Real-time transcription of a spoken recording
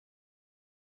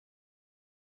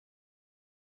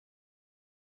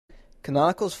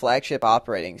Canonical's flagship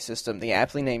operating system, the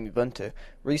aptly named Ubuntu,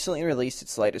 recently released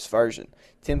its latest version,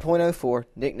 10.04,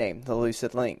 nicknamed the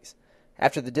Lucid Lynx.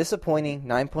 After the disappointing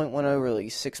 9.10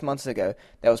 release 6 months ago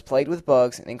that was plagued with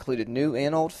bugs and included new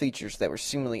and old features that were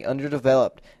seemingly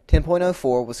underdeveloped,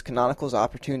 10.04 was Canonical's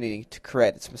opportunity to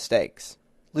correct its mistakes.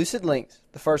 Lucid Lynx,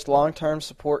 the first long-term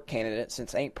support candidate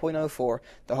since 8.04,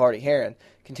 the Hardy Heron,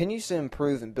 continues to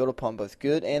improve and build upon both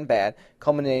good and bad,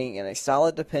 culminating in a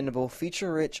solid, dependable,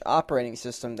 feature-rich operating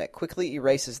system that quickly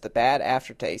erases the bad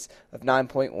aftertaste of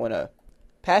 9.10.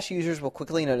 Past users will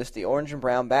quickly notice the orange and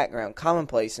brown background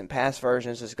commonplace in past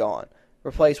versions is gone,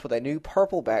 replaced with a new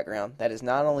purple background that is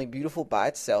not only beautiful by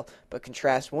itself, but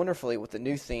contrasts wonderfully with the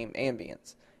new theme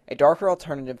Ambience, a darker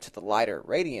alternative to the lighter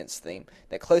Radiance theme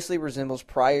that closely resembles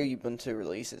prior Ubuntu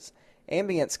releases.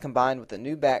 Ambience combined with the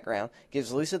new background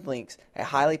gives Lucid Lynx a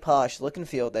highly polished look and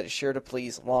feel that is sure to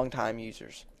please longtime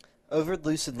users. Over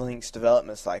Lucid Lynx's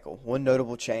development cycle, one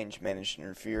notable change managed to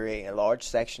infuriate a large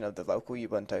section of the local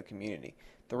Ubuntu community: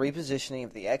 the repositioning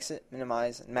of the exit,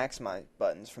 minimize, and maximize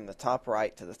buttons from the top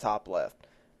right to the top left.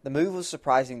 The move was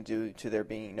surprising due to there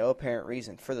being no apparent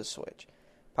reason for the switch.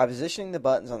 By positioning the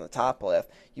buttons on the top left,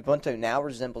 Ubuntu now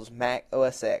resembles Mac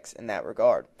OS X in that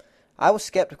regard. I was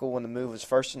skeptical when the move was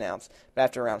first announced, but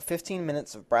after around 15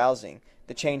 minutes of browsing,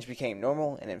 the change became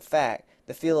normal, and in fact,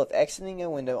 the feel of exiting a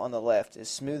window on the left is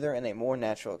smoother and a more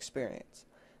natural experience.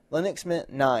 Linux Mint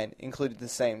 9 included the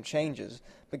same changes,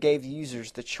 but gave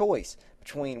users the choice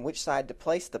between which side to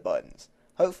place the buttons.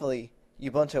 Hopefully,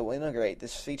 Ubuntu will integrate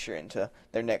this feature into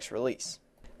their next release.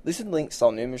 Lucid Lynx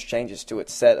saw numerous changes to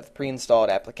its set of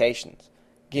pre-installed applications.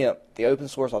 GIMP, the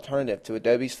open-source alternative to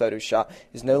Adobe's Photoshop,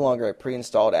 is no longer a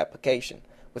pre-installed application,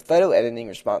 with photo editing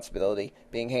responsibility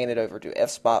being handed over to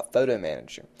FSpot Photo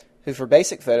Manager, who for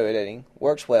basic photo editing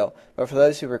works well, but for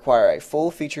those who require a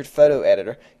full-featured photo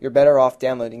editor, you're better off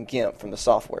downloading GIMP from the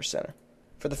Software Center.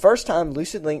 For the first time,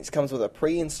 Lucid Lynx comes with a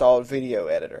pre-installed video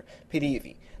editor,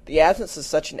 PDV. The absence of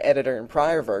such an editor in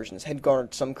prior versions had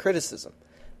garnered some criticism.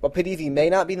 While PDV may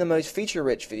not be the most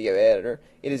feature-rich video editor,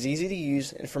 it is easy to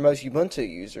use, and for most Ubuntu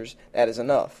users, that is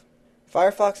enough.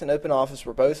 Firefox and OpenOffice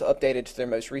were both updated to their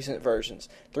most recent versions,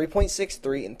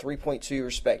 3.63 and 3.2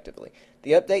 respectively.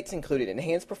 The updates included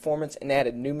enhanced performance and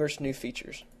added numerous new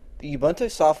features. The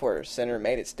Ubuntu Software Center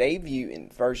made its debut in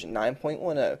version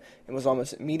 9.10 and was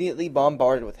almost immediately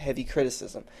bombarded with heavy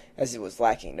criticism, as it was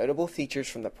lacking notable features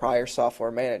from the prior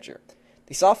software manager.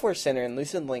 The Software Center in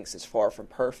Lucid Lynx is far from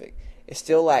perfect. It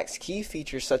still lacks key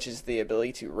features such as the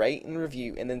ability to rate and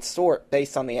review and then sort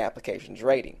based on the application's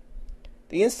rating.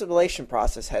 The installation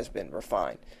process has been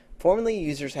refined. Formerly,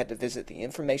 users had to visit the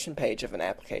information page of an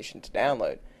application to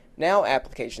download. Now,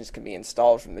 applications can be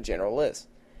installed from the general list.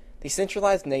 The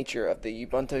centralized nature of the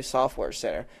Ubuntu Software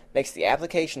Center makes the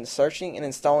application searching and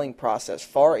installing process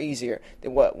far easier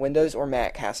than what Windows or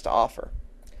Mac has to offer.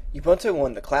 Ubuntu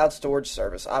One, the cloud storage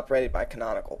service operated by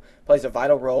Canonical, plays a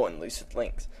vital role in Lucid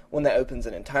Lynx, one that opens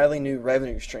an entirely new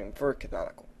revenue stream for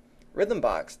Canonical.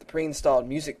 Rhythmbox, the pre-installed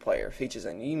music player, features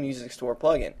a new music store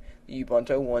plugin, the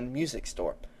Ubuntu One Music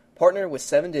Store. Partnered with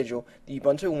 7Digital, the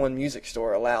Ubuntu One Music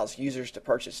Store allows users to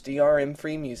purchase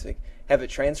DRM-free music, have it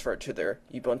transferred to their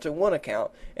Ubuntu One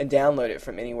account, and download it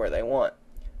from anywhere they want.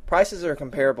 Prices are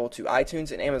comparable to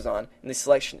iTunes and Amazon, and the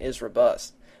selection is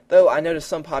robust, though I noticed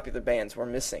some popular bands were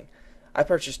missing. I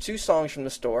purchased 2 songs from the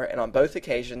store, and on both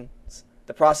occasions,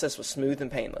 the process was smooth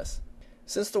and painless.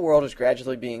 Since the world is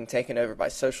gradually being taken over by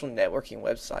social networking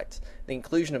websites, the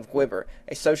inclusion of Gwibber,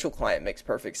 a social client, makes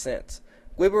perfect sense.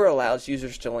 Gwibber allows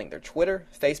users to link their Twitter,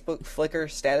 Facebook, Flickr,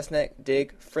 StatusNet,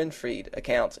 Dig, FriendFeed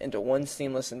accounts into one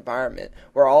seamless environment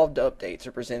where all of the updates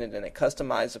are presented in a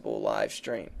customizable live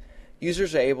stream.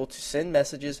 Users are able to send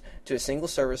messages to a single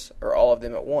service or all of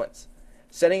them at once.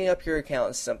 Setting up your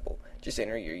account is simple. Just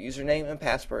enter your username and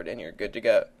password and you're good to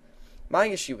go. My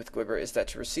issue with Gwibber is that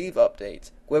to receive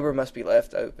updates, Gwibber must be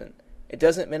left open. It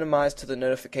doesn't minimize to the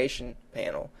notification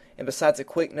panel, and besides a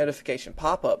quick notification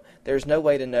pop-up, there is no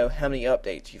way to know how many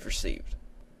updates you've received.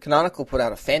 Canonical put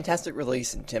out a fantastic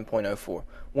release in 10.04,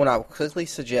 one I will quickly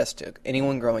suggest to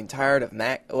anyone growing tired of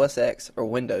Mac OS X or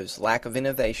Windows' lack of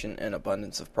innovation and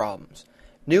abundance of problems.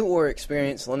 New or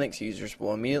experienced Linux users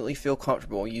will immediately feel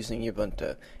comfortable using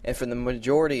Ubuntu, and for the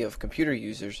majority of computer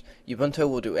users, Ubuntu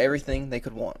will do everything they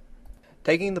could want.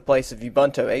 Taking the place of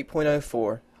Ubuntu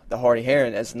 8.04, the Hardy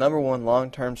Heron, as the number one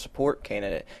long-term support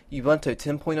candidate, Ubuntu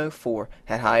 10.04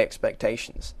 had high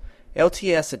expectations.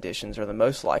 LTS editions are the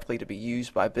most likely to be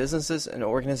used by businesses and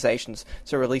organizations,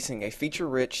 so releasing a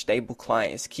feature-rich, stable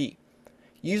client is key.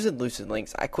 Using Lucid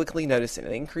Lynx, I quickly noticed an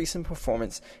increase in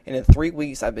performance, and in 3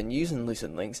 weeks I've been using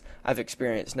Lucid Lynx, I've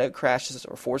experienced no crashes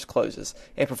or forced closes,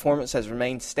 and performance has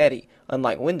remained steady,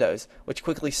 unlike Windows, which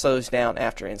quickly slows down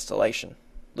after installation.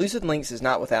 Lucid Lynx is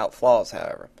not without flaws,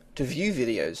 however. To view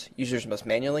videos, users must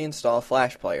manually install a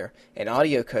flash player, and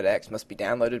audio codecs must be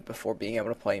downloaded before being able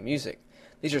to play music.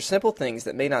 These are simple things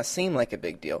that may not seem like a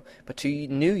big deal, but to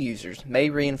new users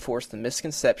may reinforce the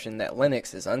misconception that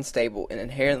Linux is unstable and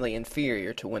inherently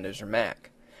inferior to Windows or Mac.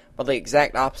 While the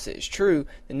exact opposite is true,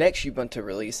 the next Ubuntu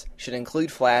release should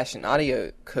include flash and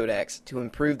audio codecs to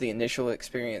improve the initial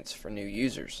experience for new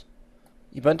users.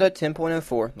 Ubuntu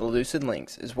 10.04, the Lucid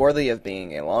Lynx, is worthy of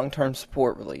being a long-term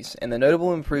support release, and the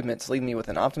notable improvements leave me with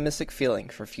an optimistic feeling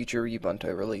for future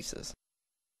Ubuntu releases.